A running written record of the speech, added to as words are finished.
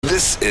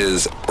This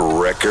is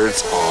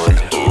Records on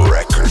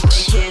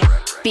Records.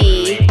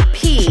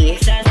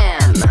 BPM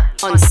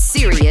on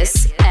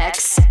Sirius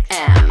XM.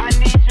 I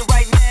need you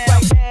right now.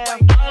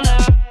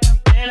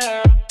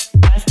 Better,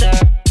 faster,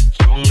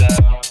 stronger.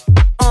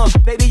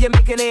 Baby, you're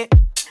making it.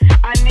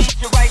 I need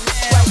you right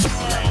now.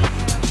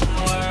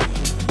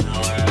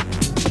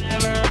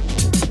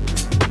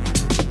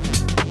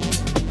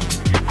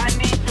 I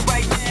need you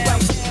right now.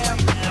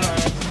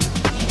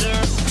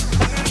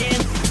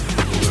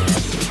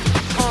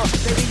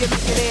 Baby, you're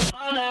making it.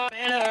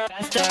 Better,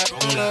 faster,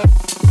 stronger.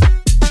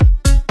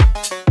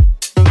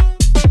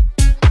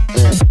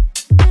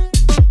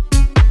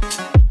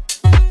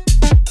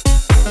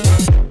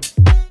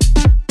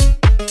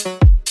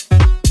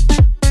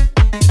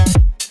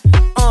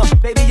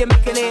 Baby, you're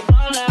making it.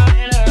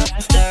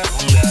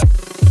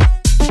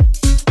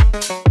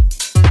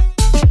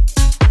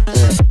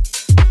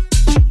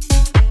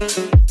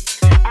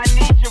 I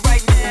need you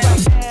right now.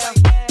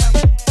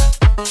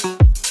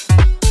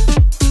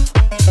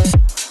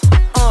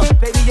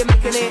 Baby, you're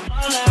making it.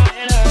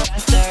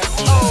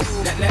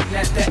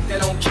 That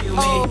don't kill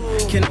me,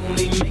 can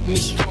only make me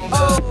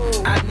stronger.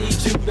 I need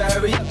you to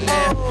hurry up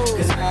now,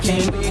 cause I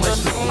can't wait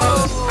much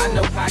longer. I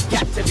know I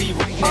got to be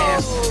right now,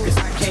 cause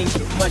I can't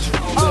get much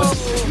longer.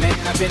 Man,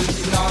 I've been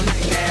waiting all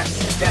night now,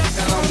 that's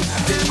how long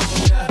I've been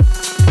longer.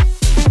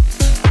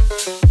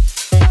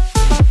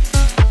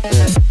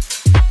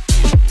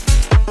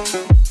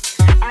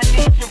 I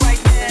need you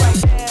right now.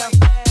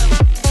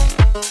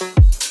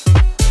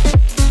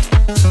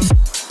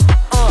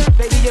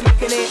 Baby, you're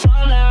making it.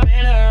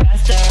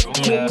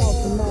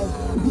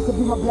 You could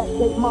be my black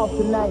tape moth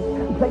tonight.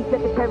 Play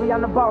secretary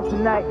on the boss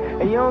tonight.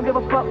 And you don't give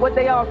a fuck what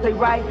they all say,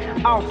 right?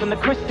 Off from the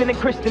Christian and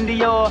Christian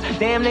Dior.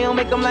 Damn, they don't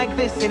make them like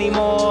this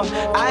anymore.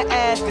 I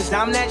ask, cause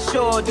I'm not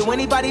sure. Do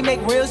anybody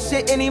make real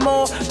shit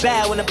anymore?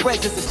 Bow in the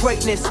presence of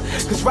greatness.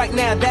 Cause right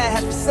now, that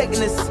has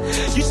forsaken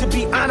us. You should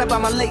be honored by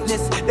my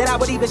lateness. That I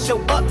would even show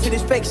up to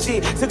this fake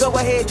shit. So go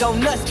ahead, go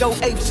nuts, go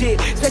ape shit.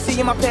 Especially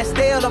in my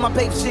pastel on my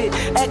babe shit.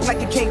 Act like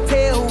you can't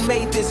tell who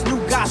made this new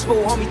gospel.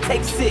 Homie,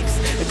 take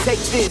 6 and take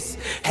this.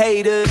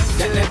 Haters.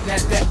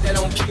 That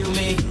don't kill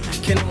me,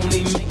 can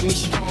only make me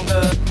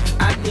stronger.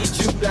 I need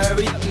you to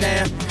hurry up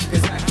now,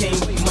 cause I can't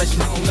wait much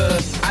longer.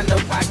 I know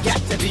I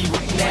got to be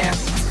right now,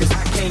 cause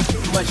I can't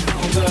get much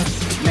longer.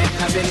 Man,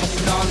 I've been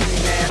waiting all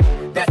night now,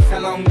 that's how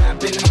long I've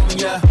been on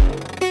ya.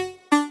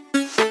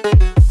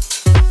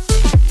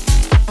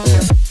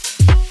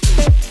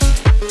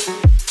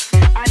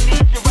 I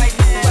need you right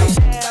now.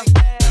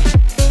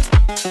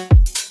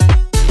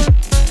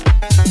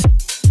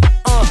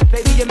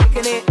 Baby, you're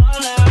making it.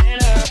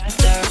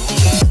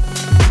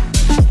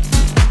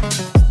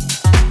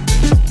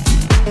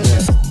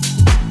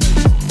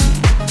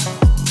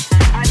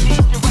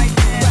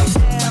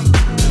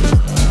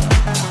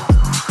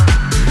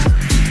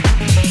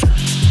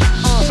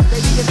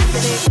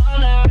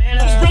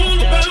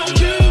 Stronger.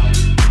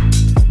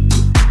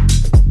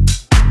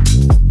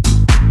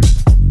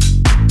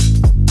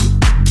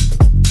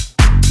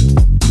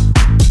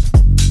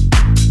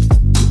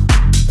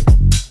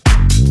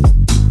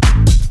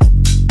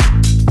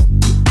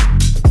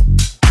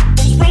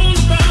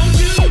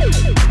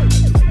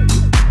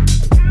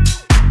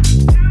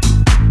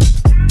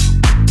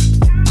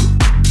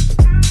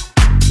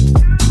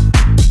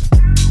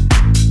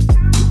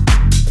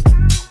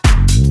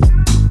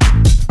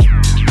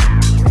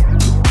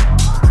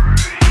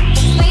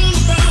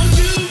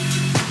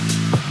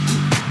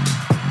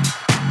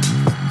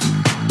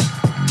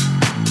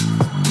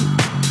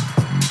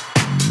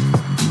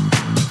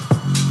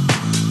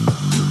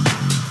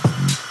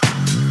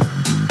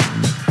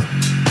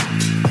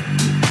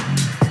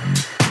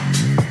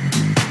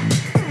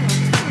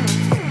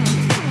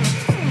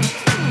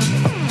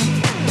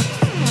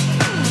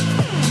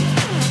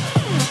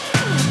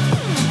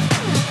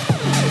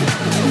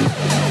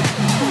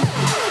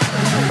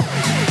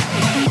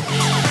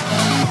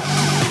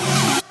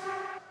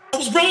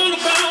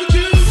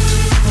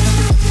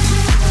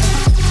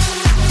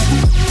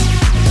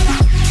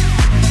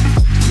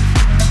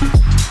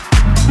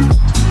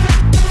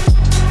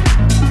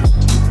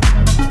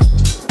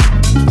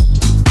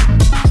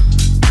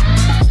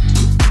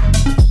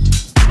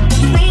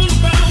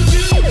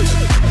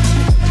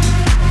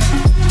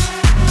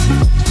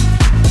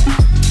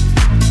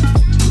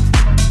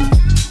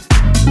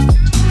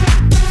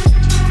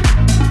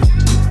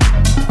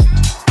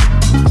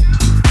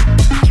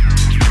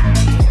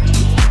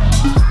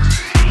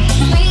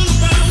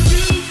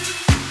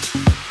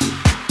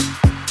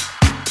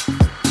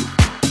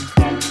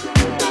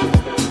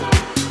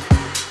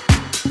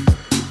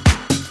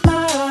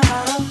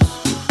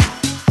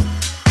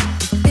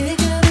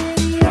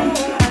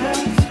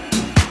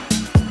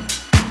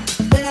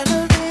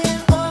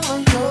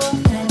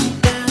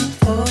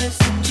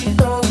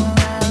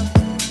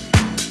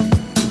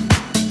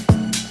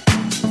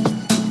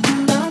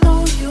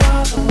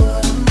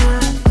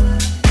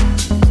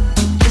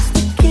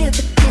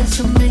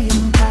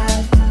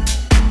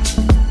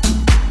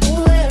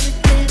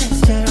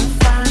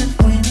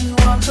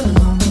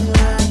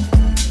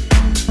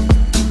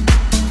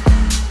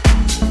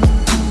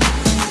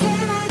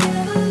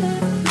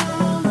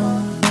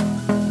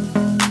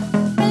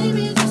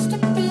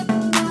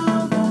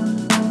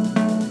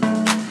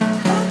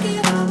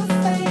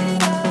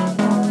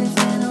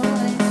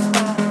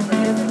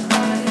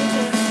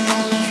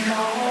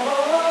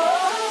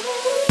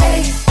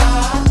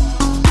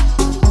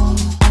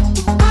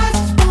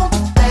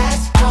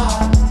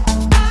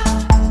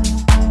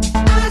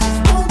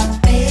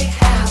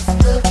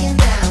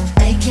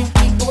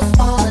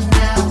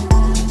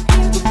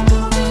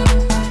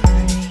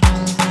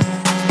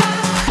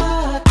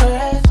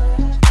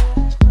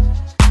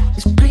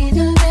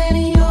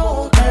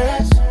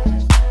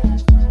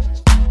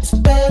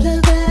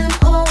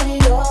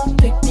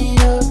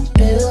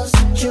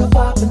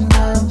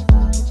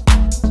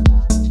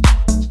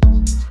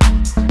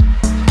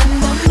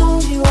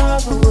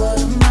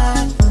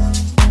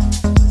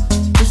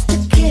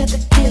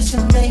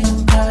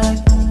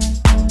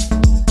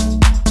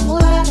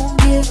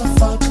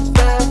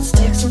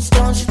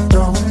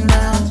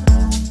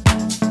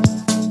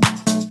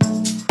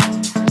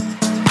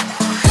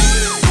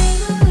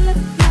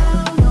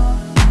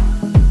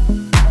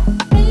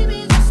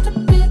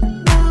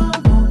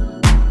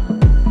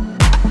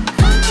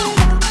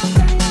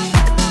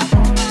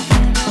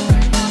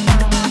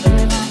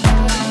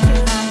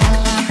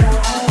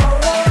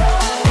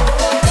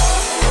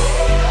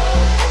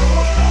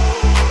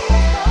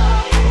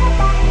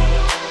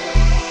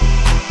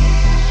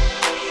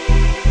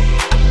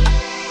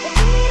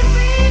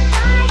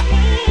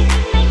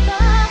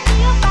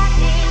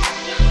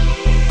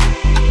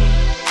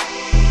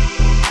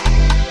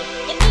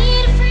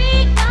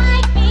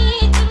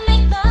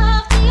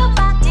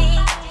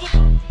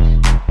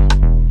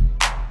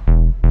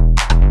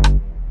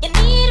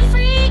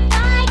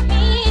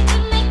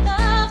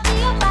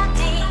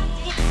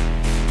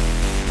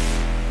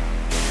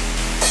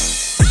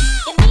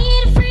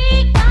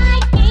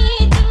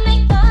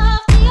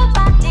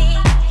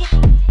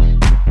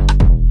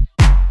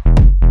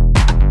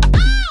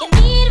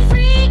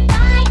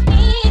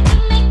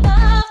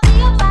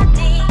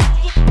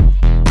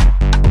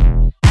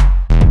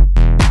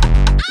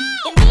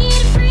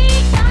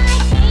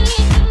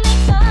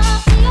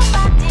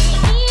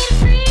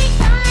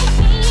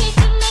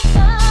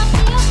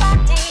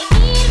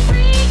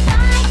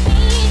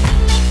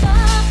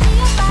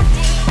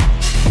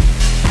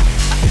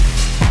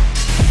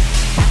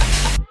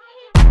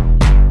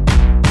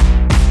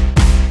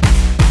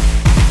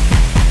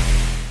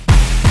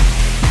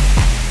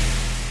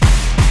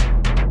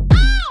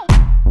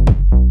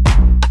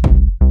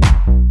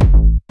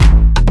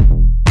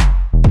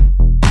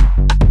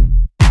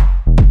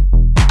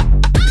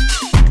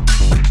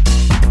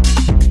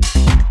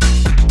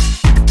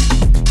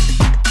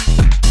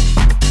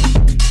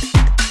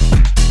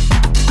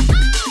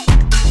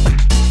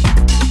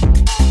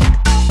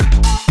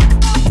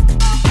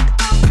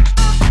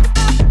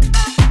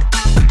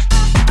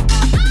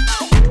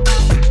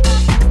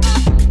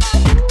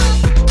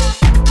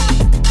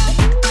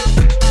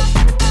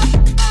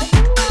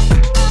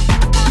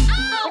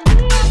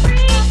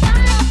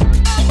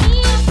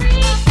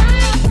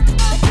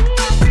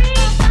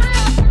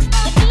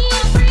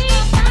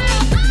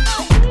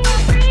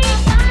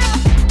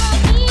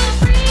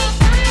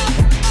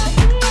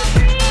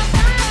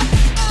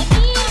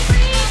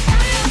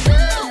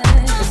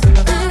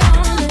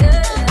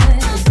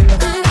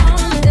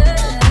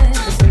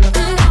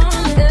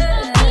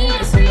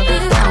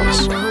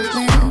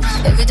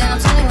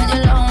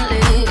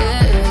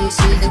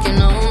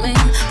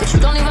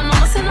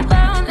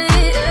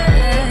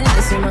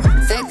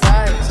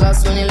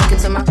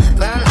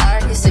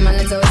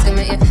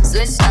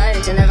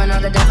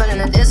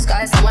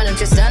 don't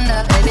you stand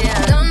up, baby,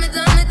 and tell me, do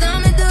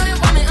you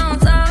want me on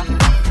top?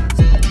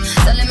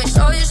 So let me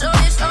show you,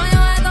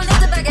 I don't need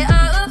to back it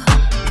up.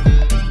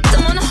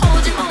 Don't wanna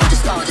hold you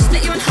slow, just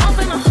split you in half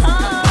in my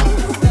heart.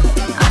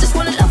 I just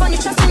wanna love on you,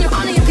 trust in you,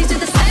 honor you, please do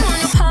the same on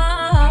your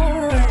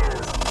part.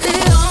 Be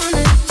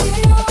honest,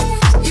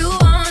 you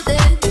want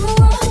it,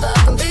 but I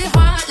can be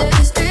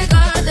heartless,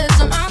 regardless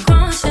of my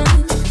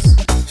conscience.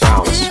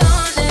 Be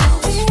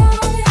honest,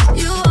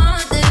 you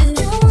want it,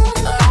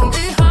 but I can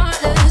be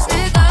heartless,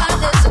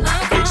 regardless of my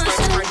conscience. Be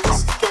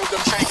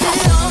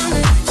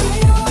honest,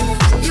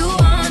 you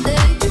want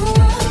it,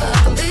 but I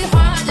can be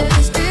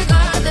heartless,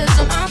 regardless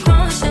of my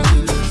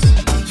conscience.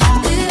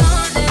 Be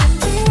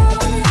honest,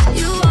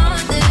 you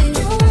want it,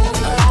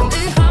 but I can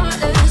be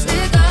heartless,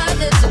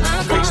 regardless of my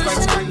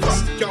conscience.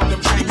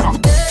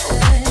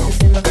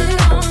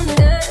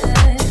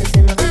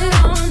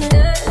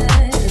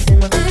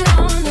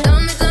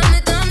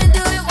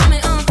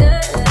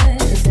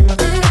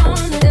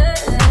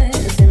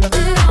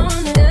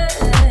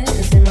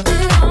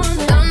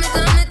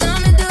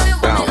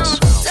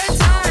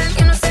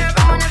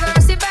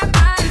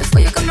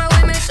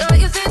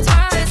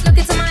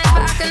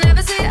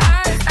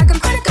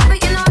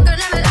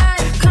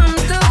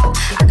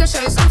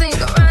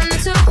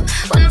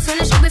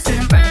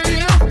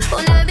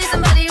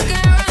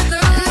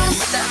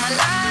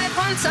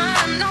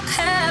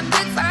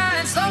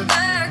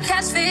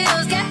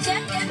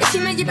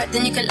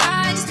 Then you can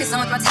lie, just piss on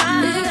with my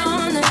time. Be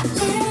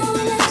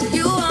honest,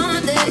 you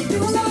want it,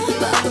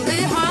 but I can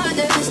be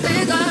heartless,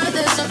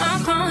 regardless of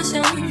my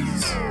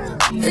conscience.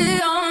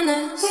 Be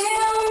honest,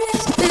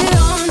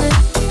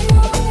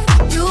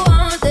 you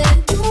want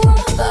it,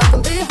 but I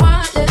can be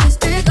heartless,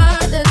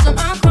 regardless of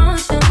my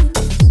conscience.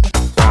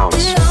 Be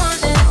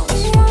honest,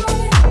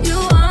 you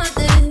want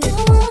it,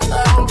 but I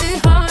can be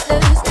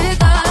heartless,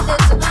 regardless of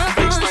my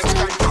conscience. Be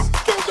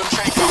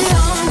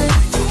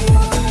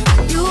honest,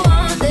 you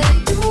want it.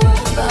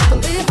 I can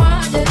be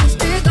heartless,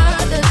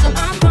 regardless of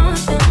my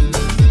conscience.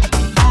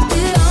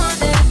 Be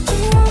honest,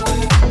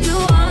 you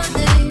want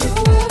it.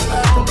 I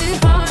can be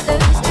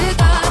heartless,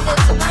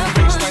 regardless of my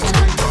conscience.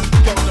 Tell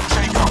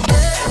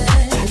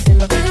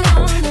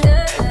me,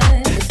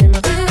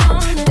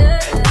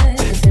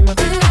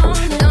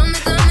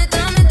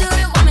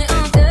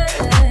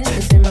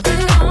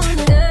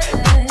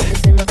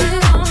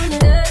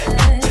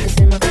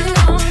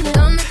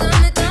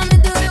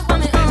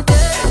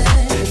 do you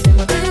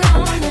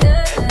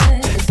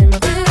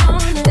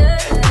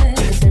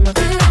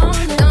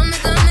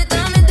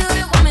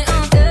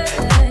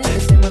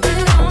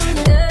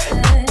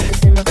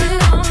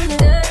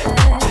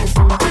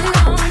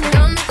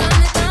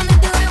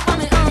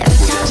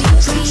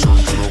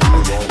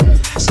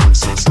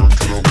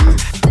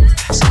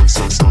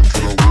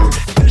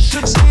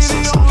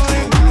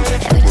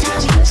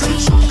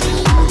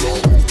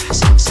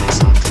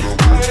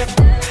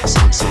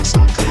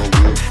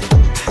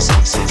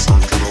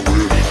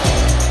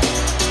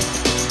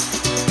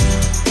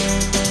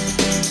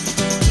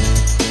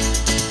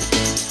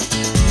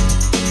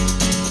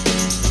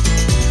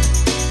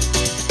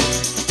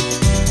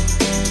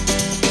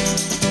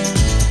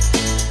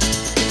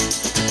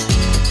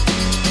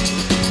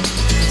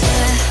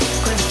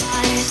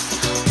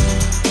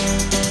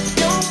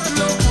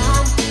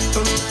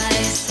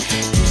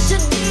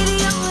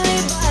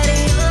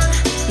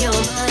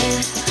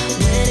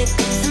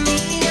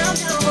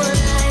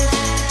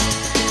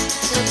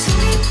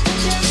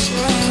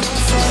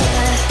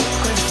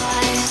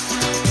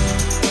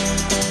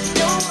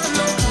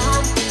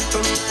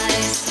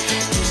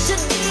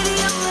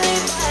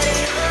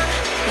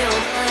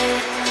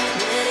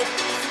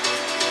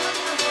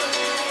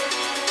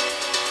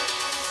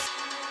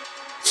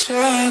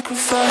me on?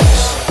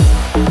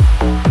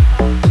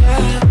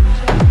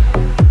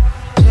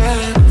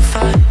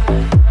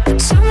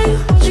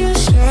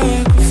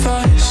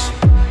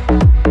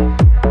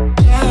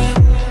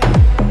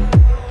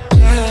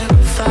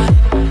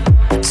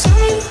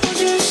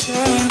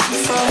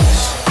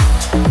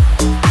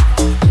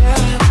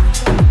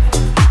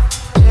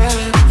 Tell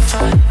me, do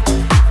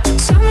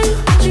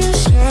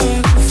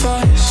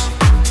you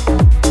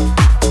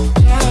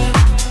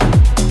want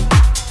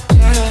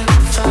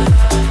me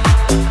on?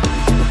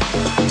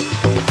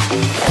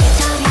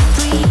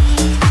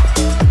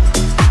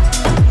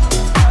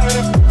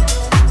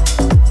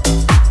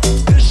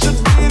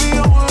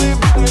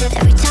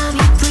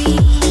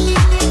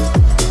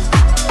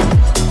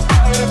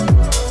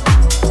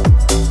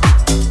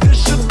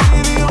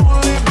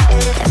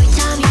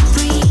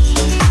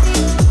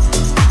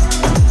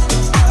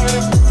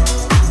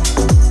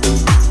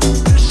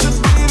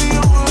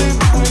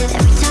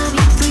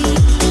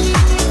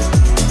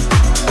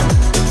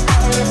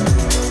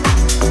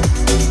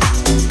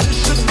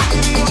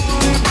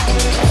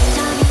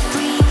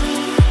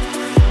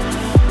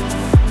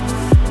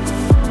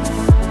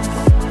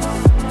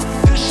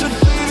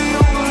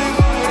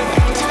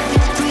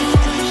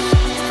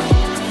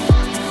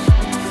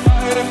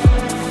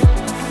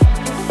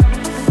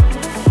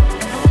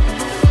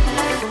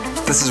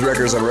 This is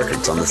Records on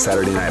Records on the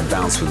Saturday Night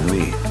Bounce with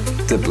me,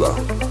 Diplo.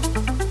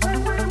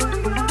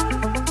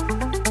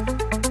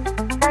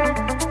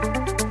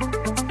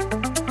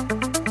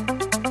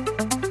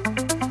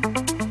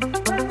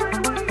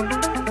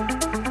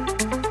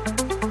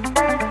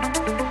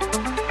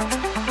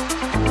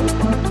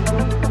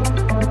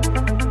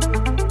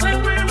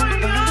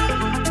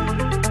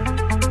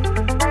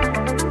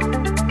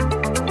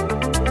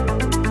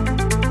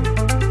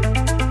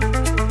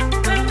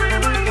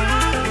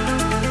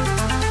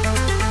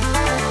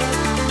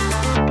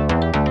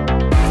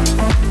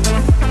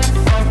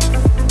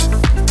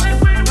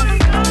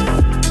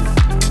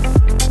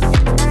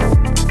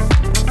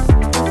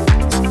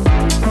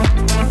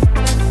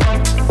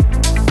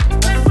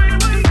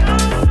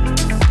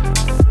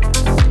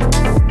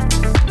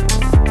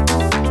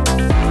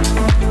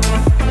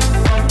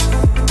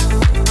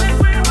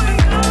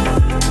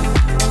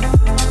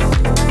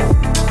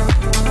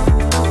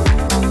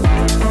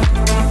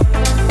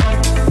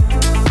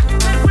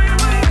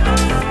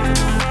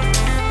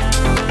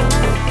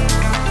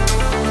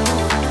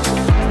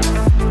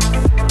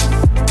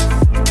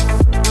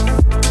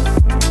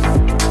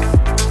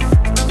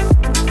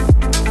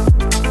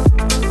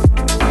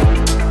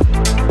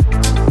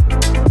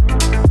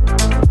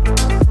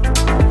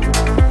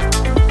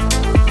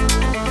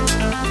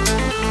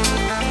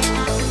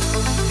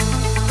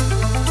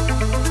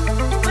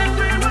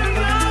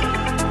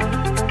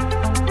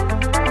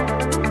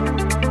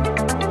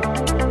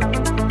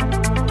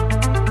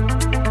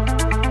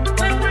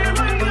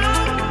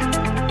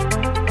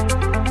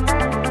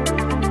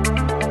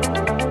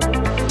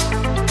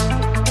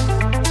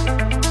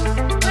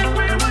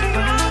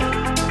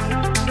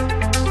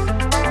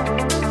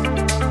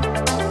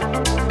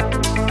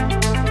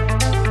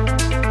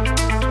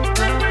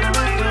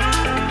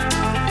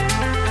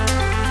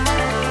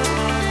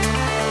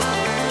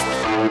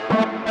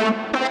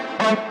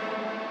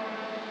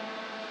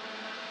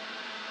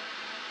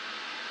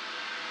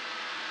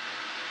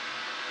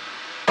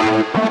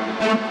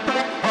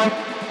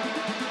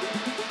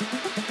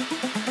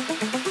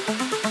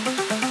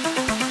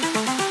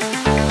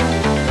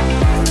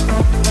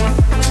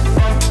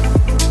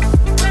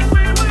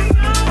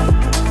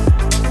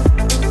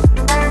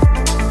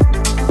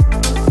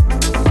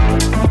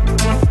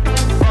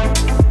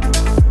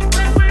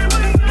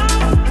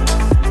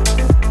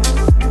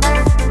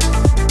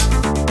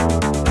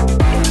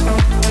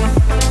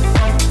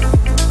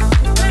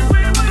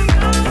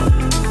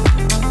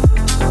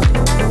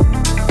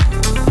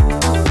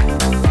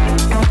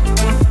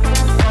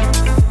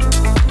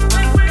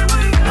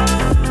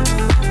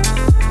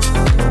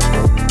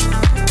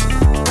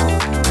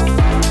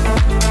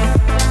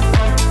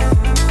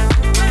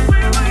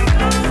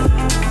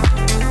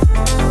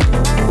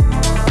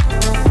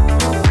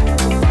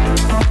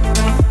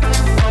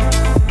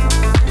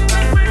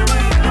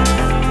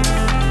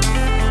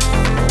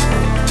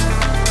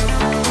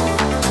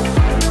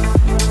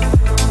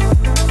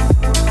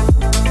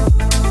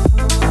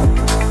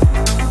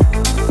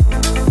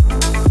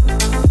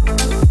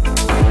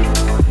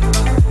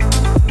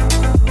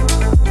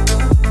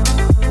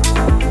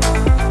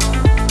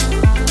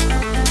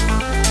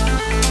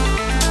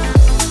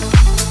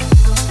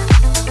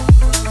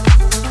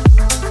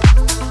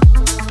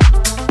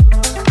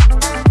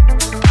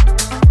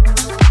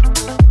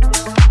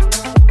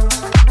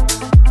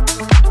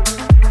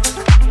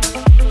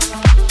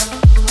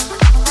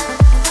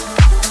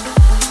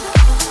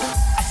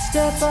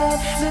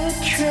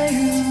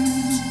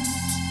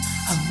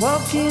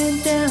 Walking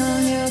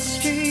down your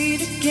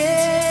street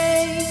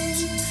again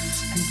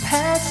and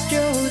past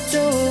your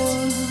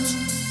door,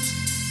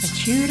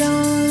 but you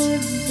don't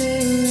live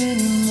there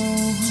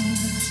anymore.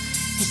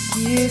 It's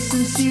years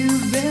since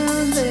you've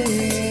been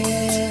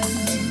there,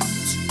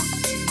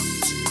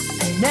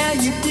 and now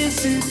you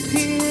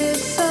disappeared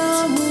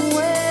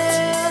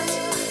somewhere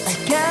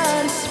like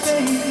out of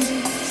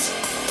space.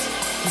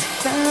 You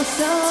found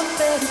some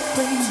better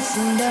place,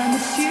 and I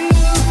miss you.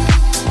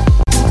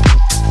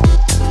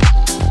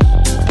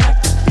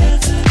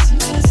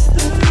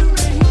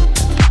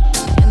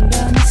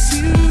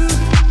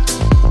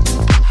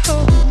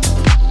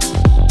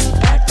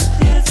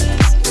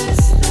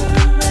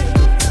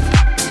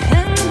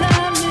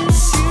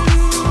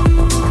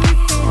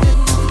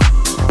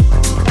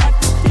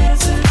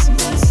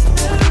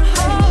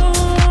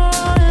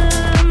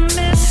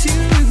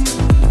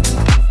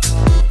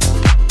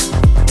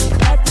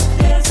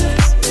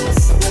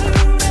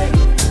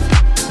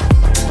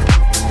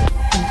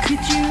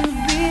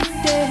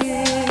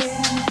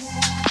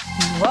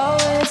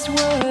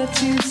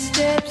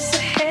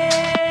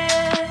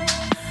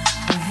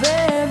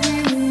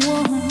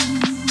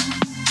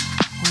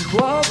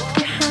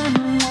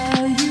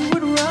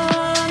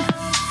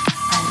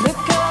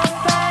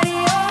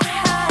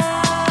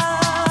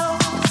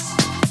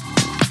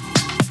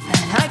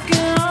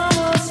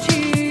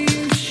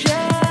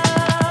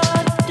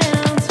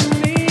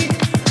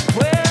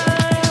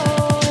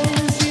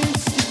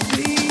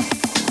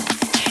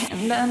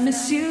 I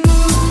miss you.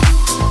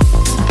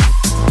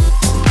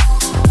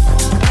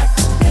 Like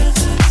the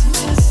desert.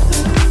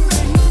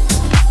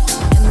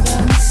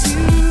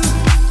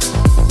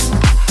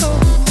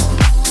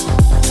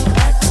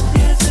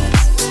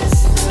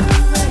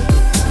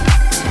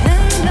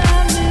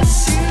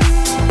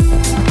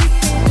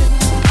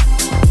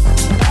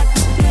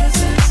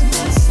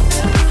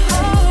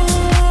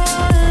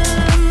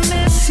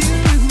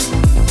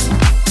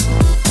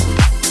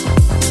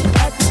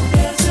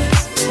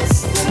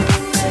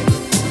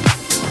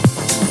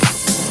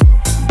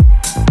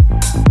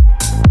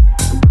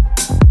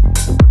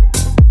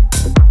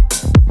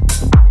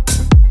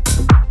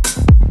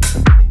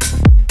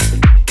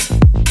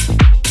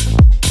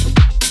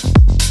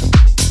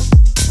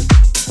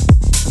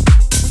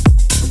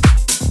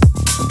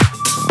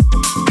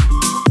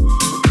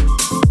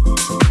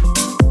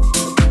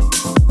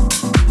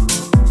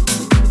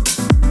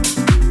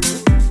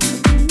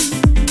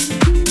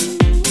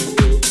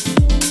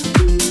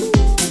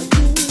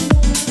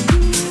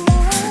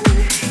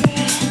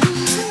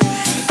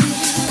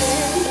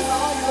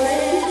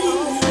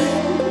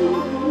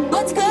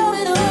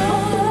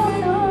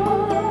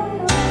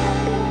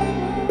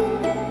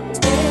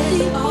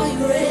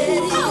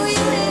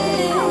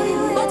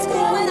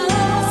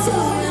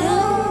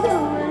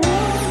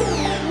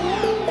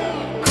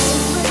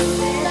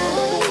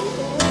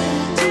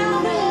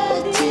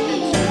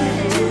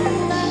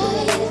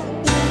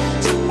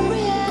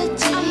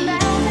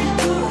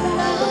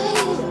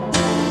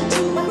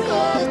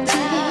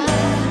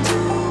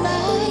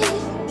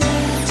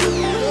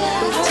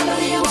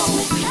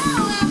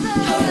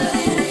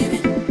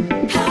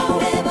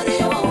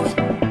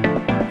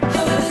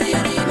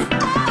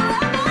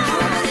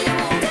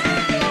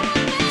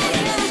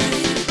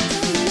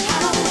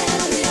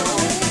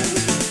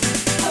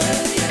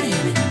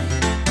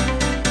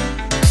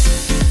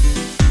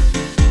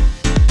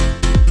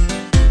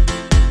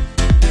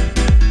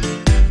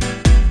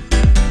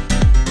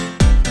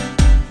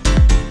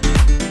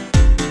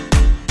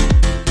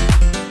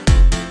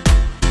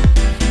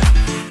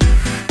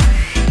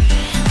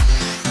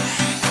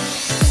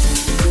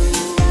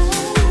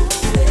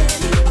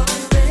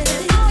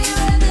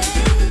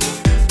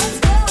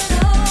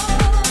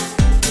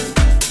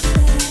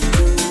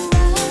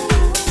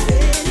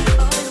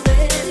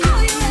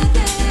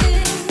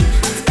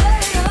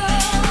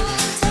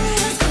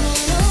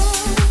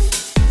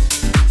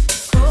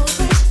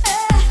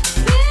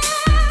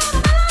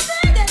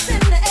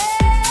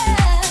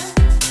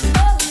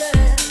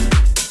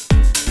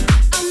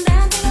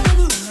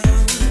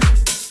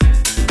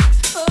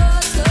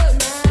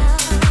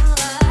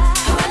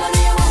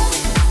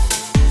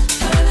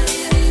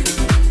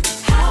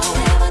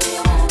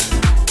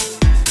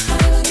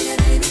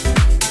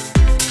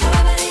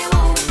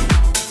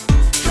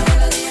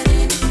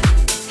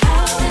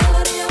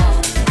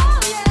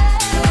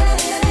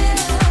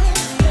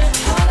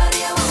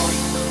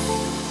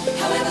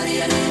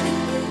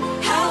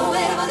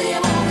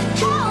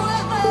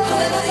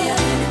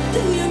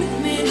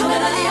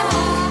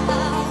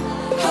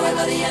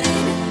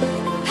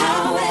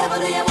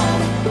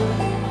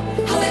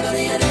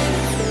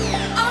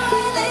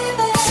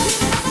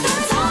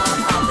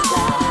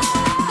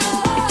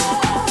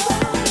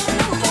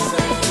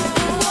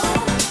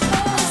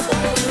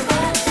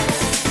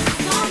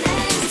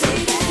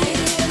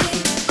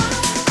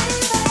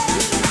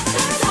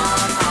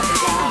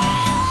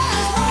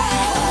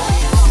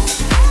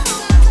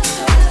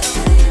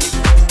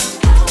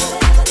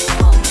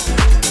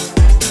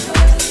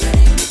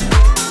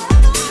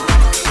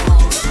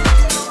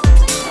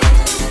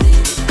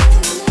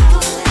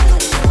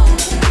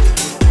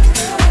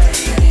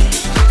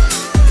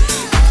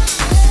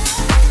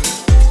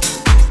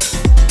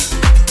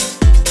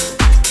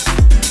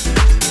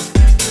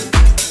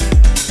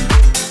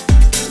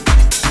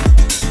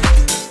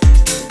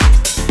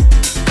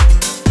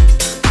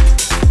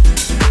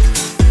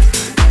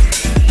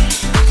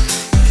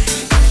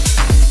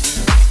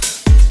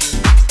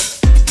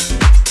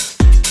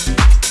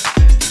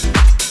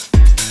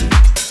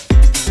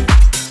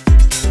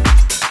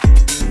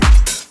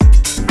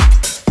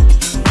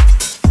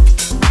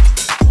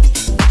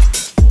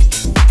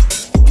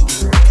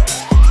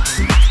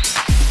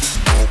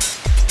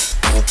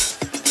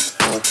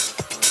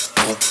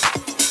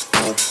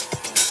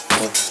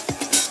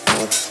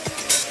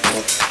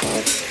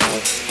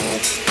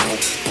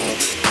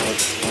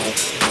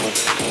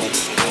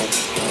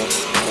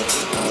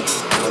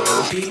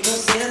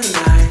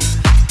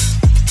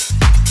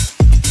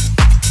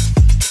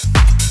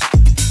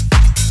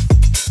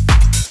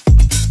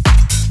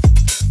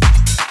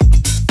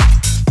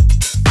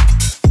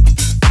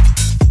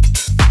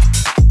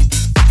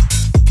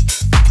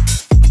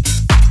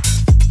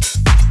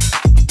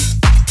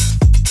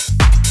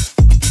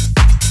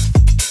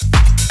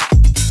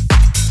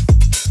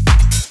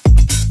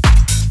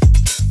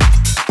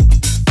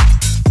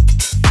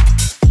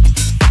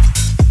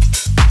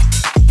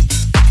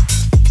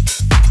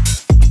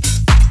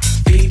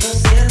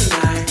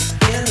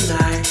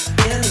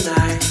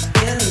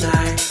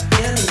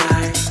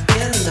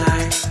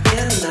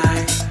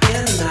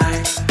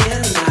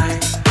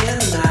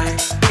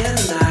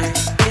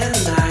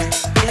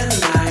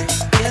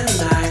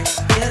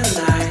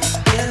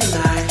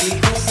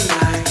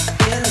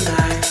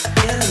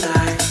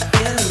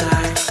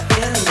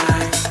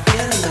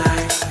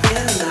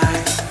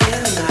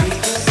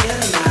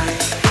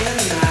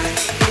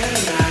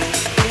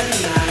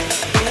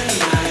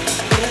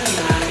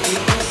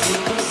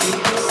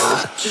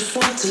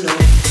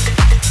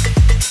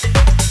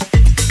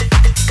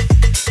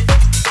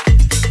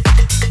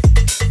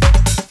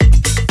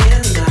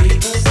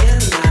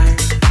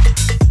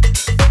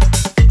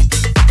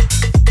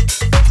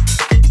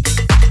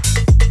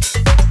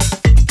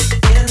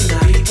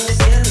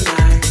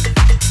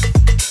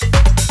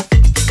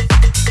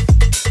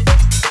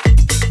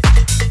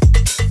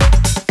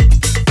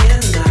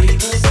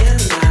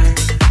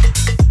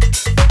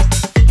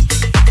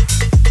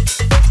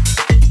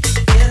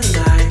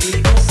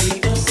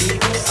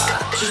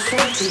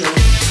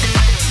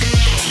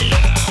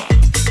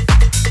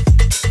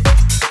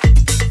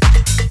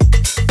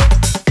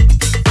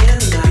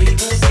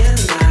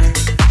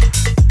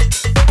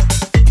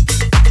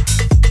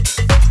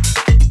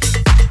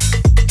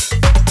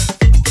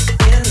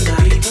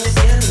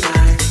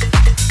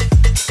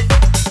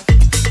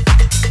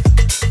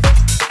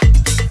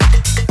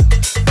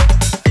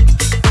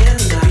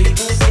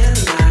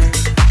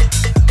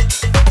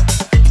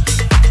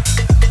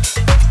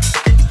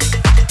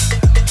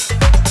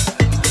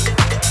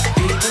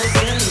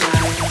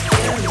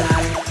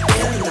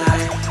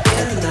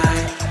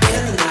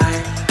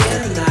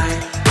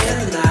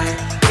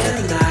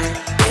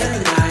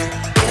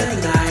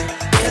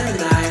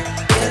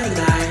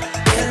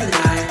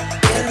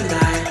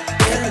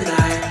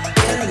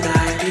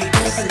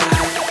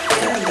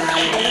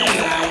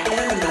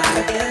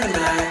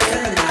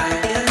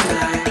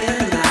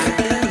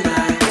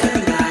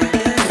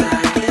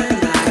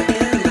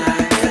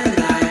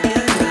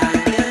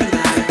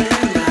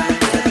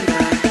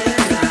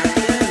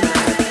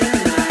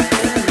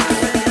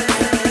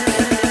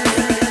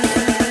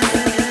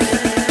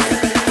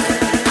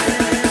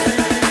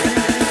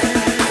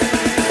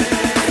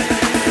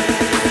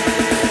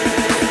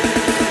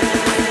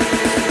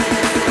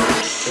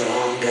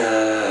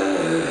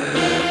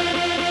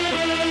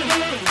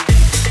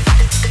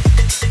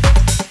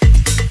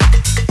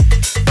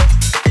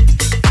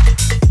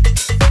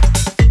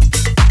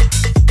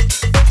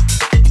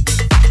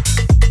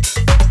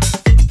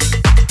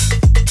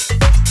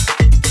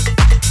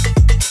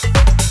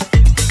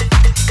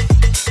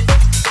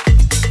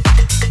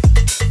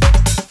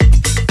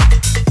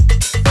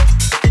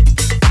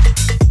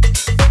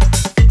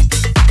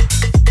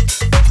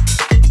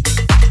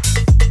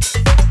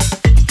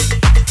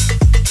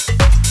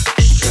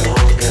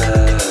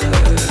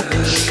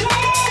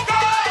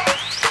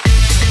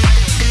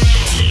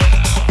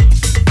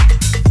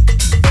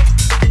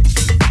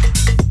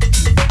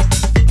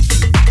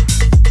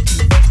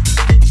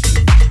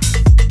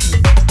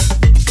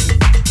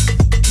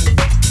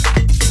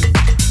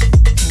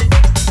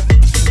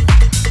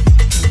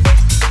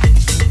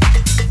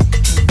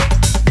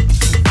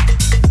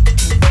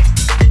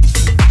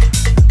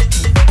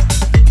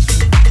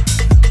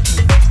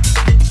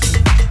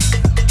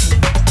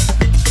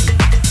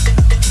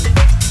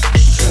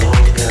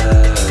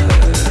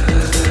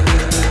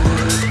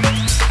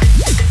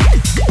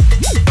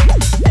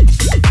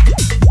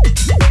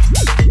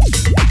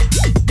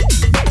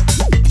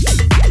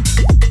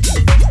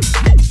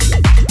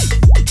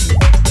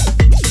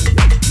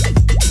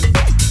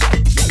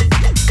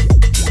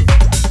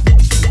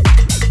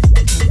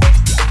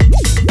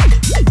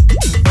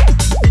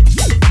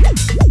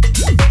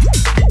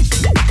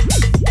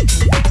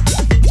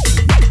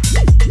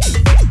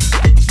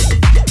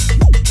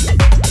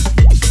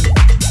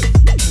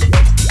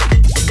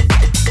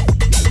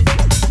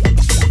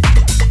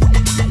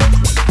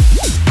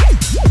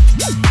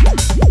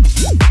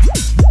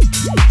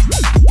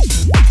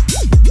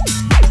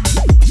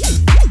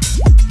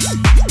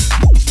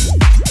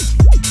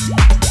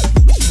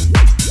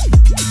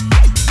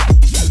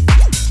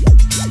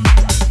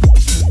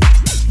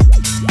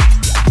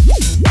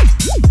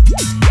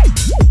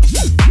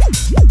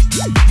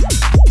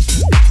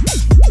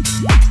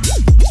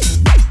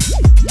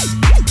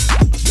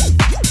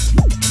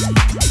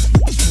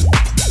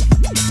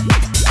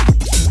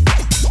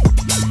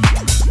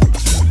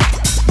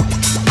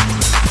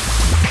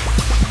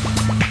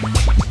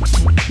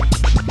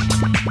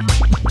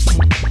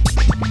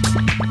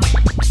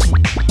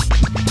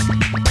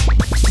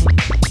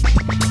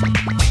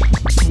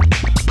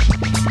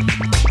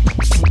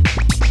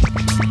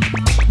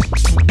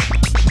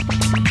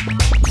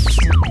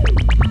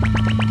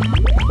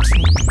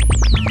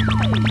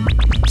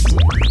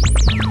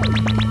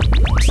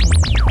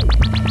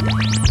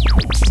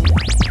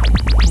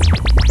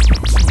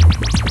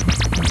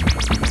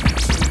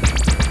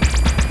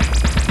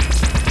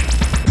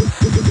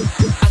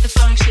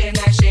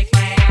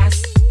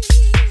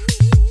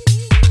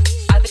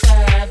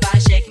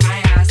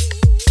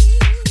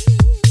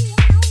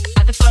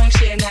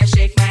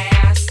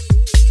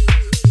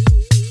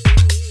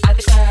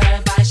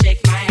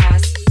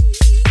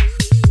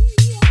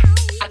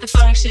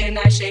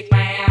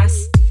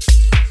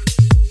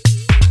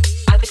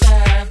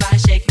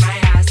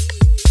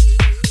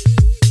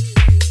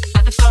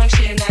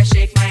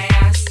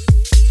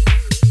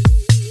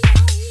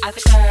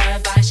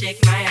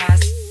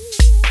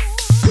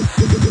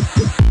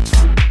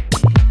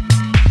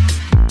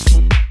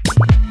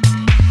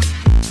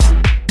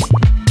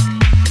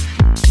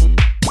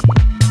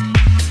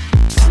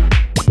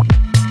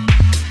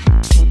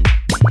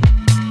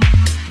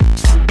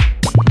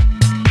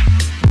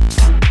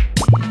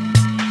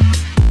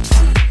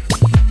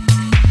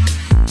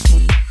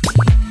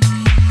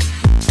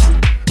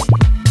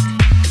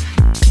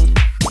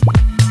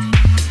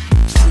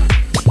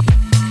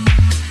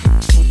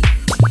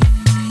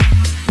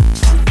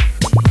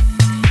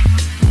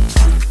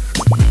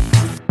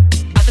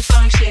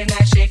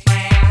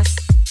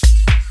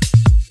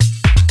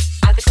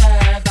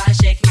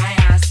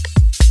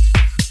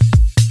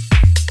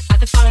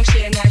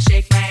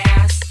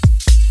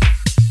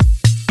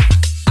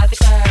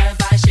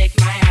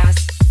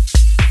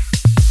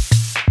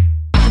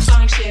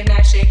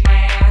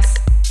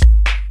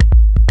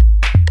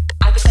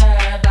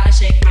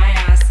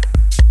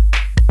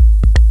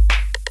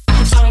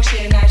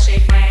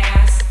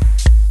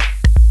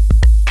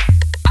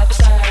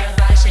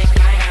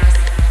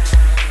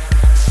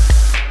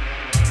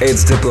 Hey,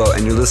 it's Diplo,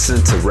 and you're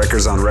listening to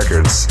Records on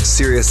Records,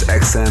 Sirius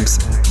XM's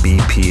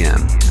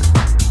BPM.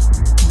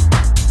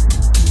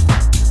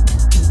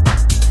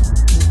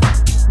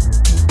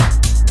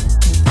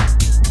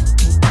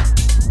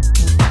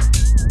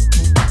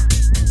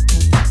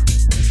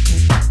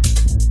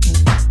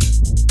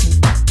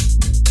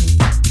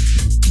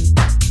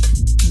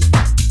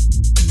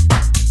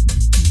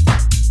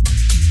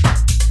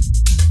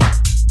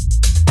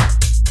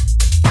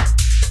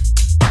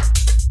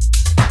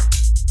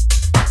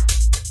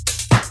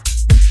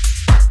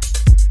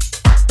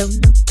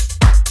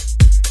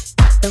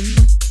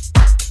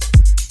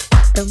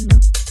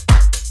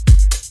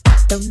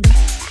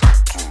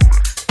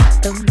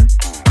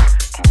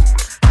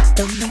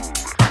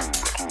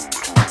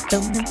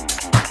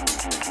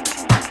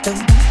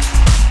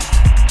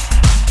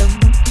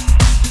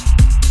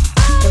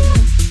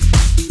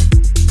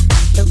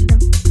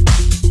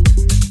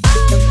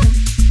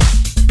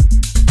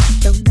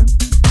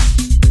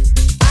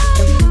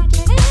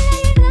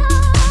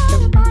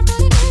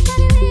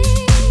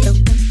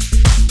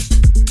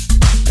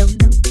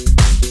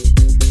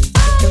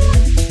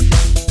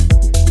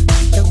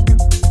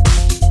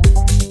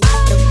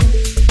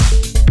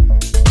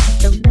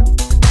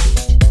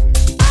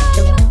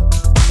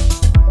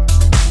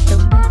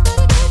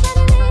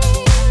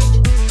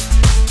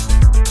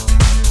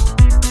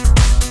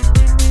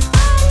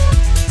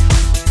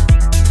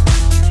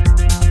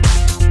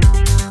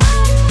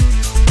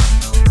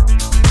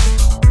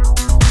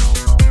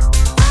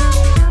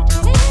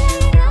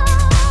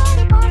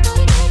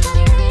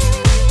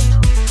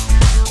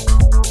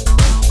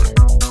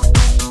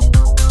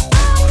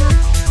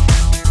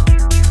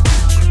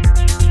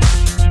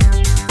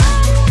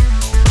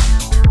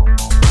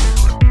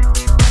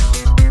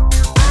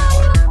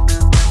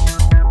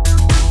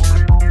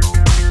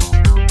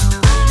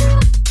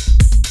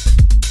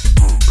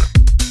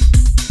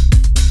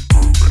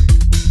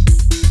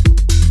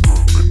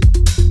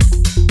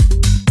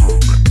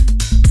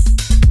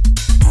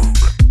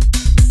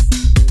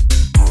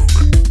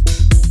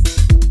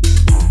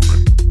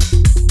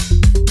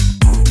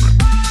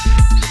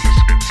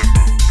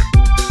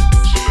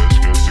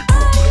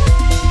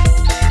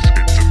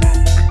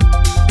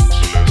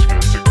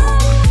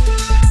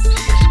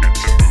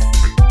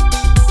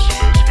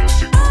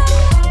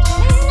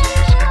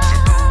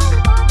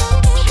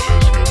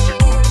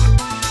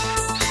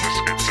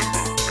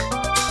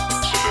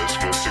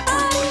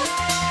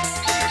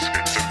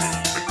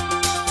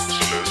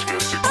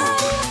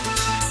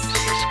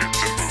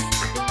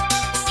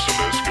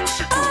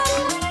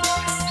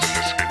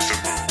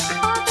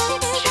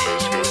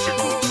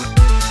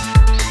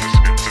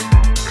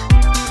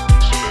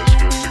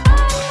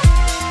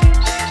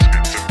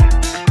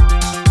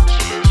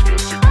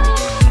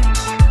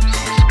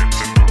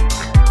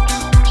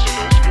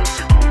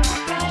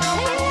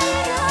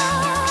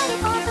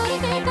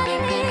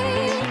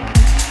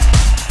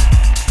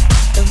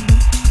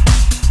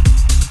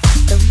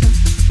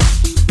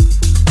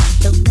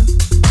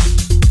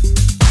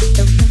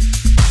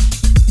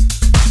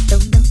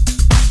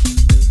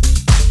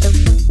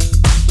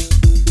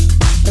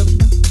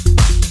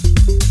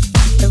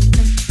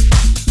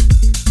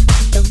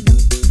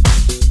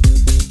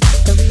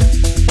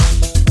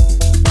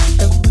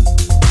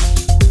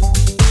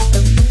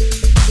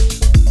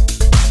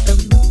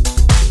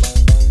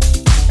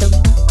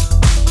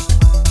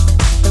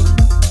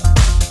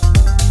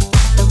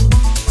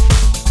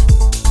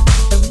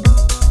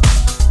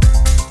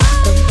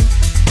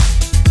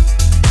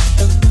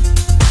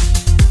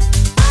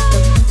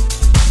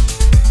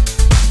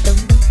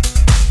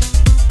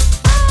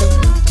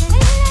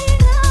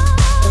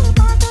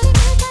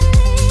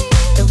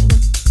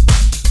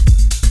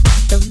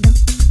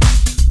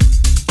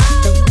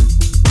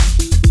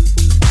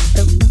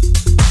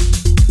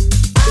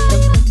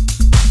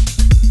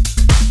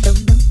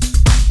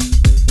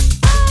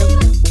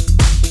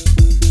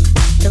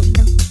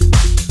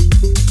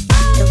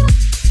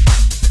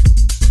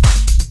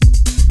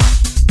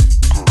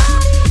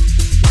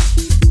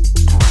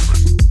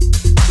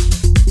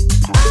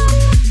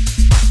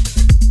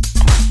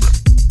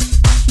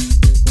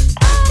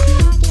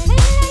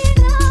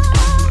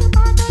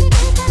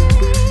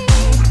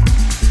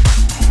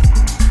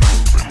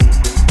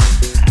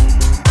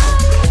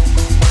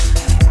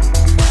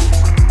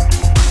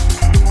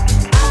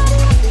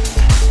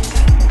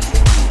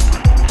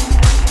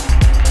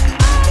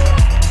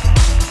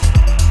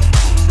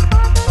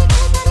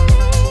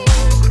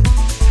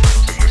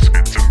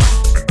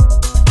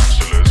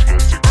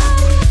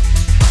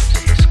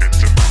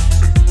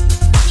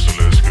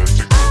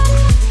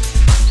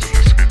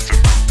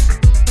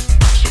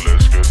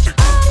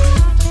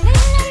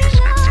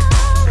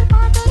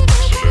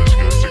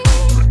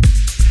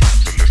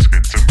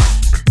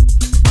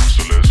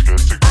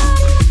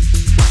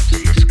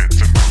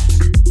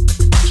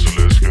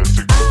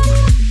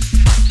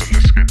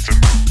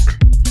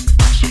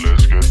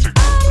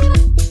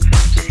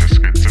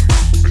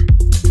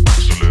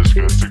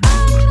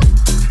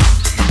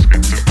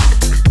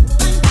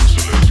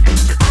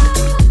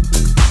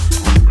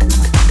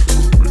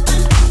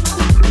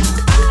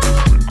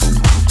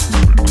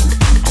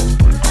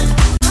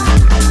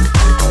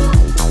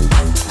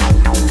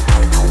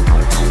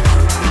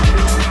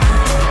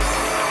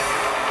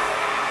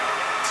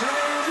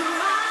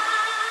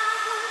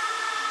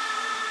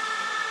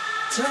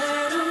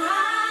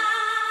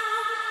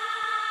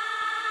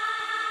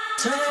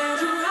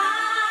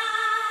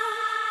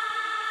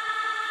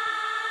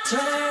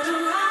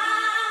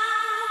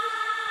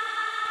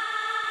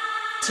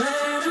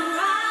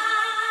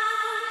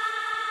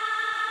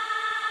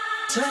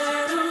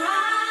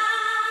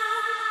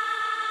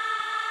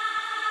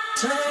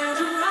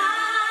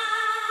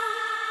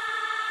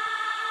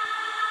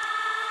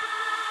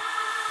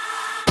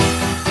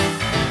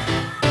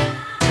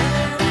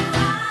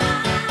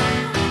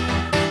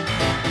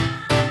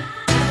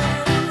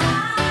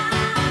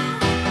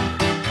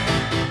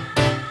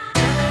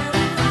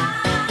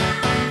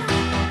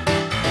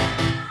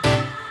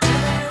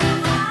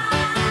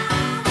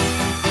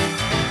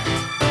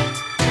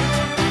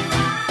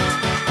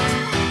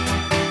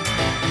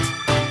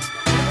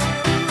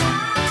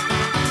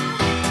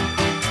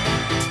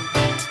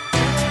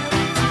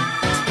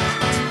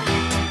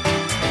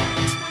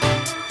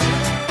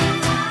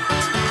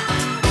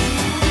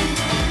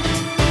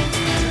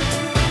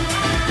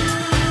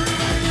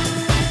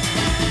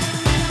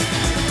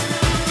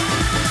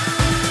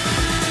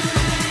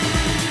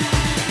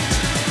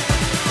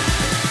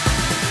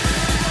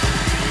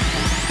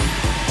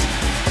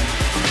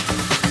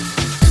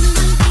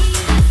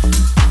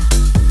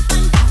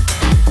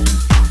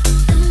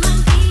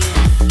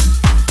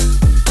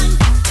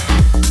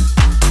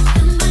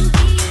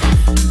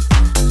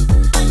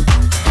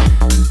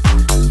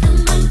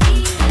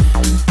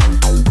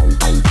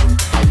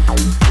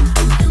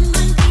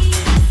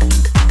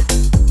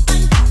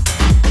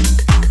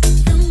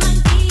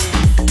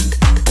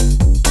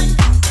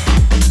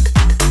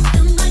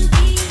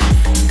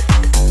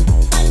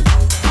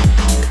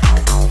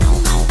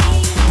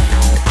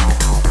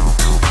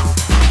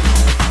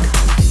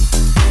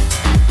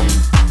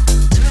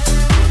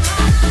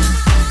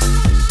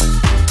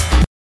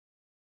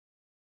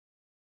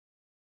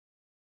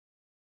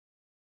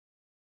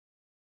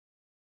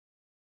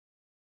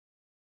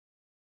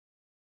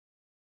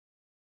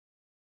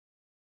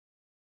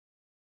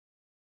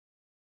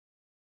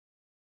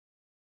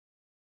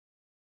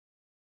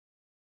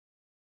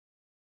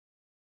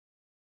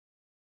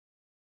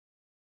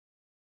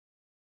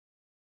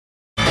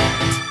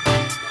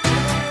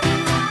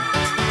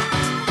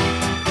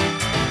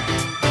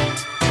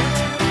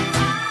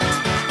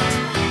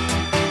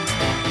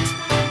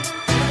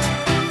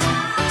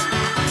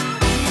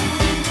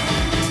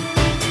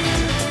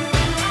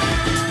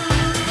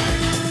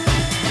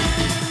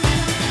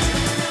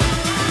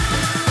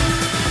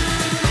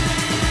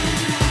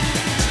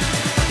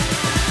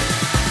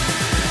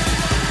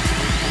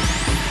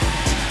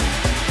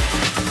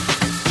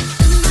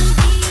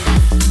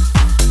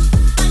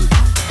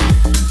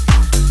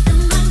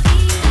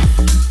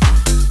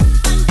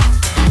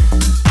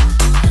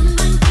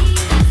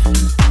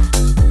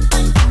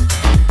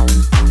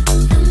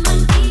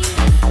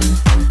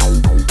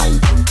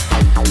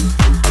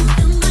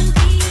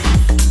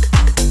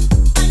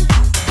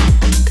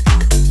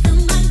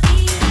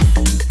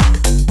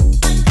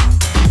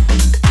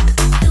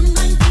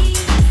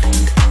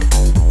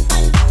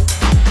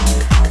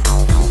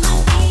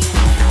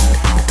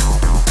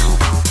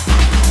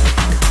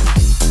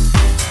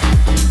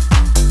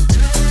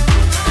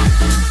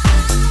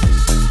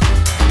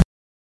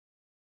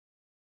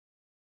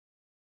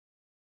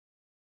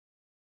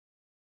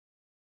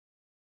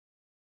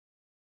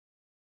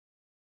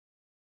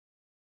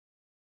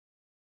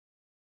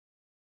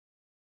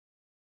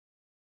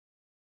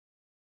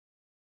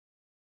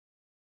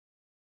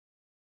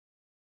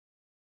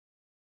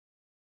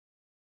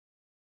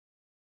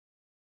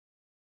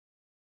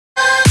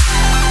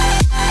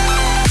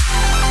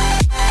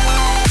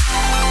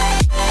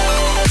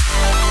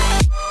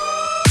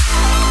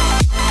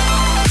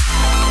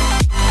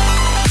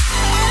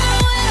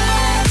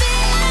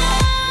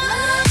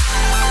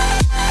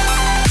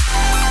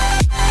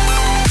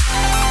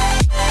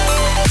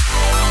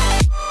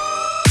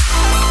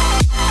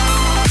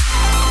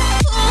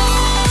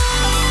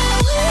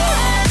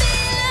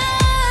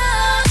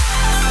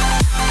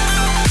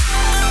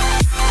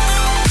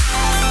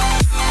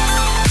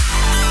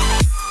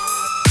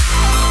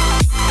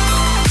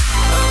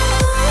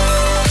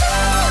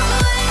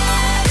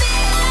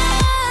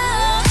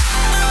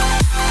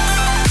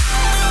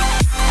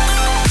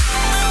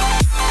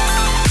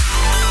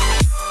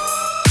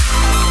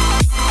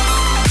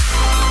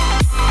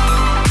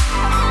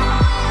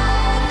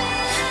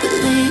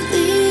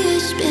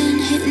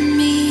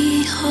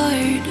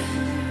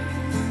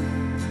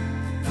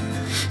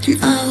 And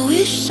I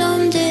wish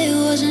someday it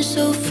wasn't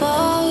so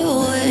far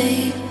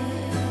away,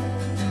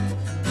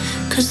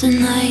 'cause the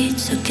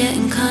nights are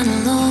getting kinda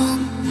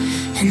long,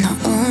 and the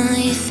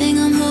only thing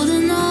I'm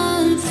holding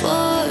on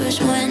for is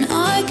when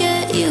I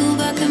get you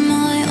back in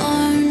my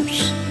arms,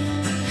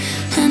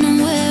 and I'm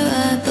where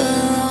I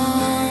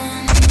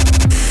belong.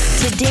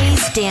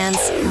 Today's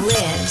dance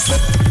lives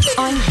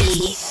on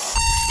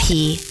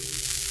BPM.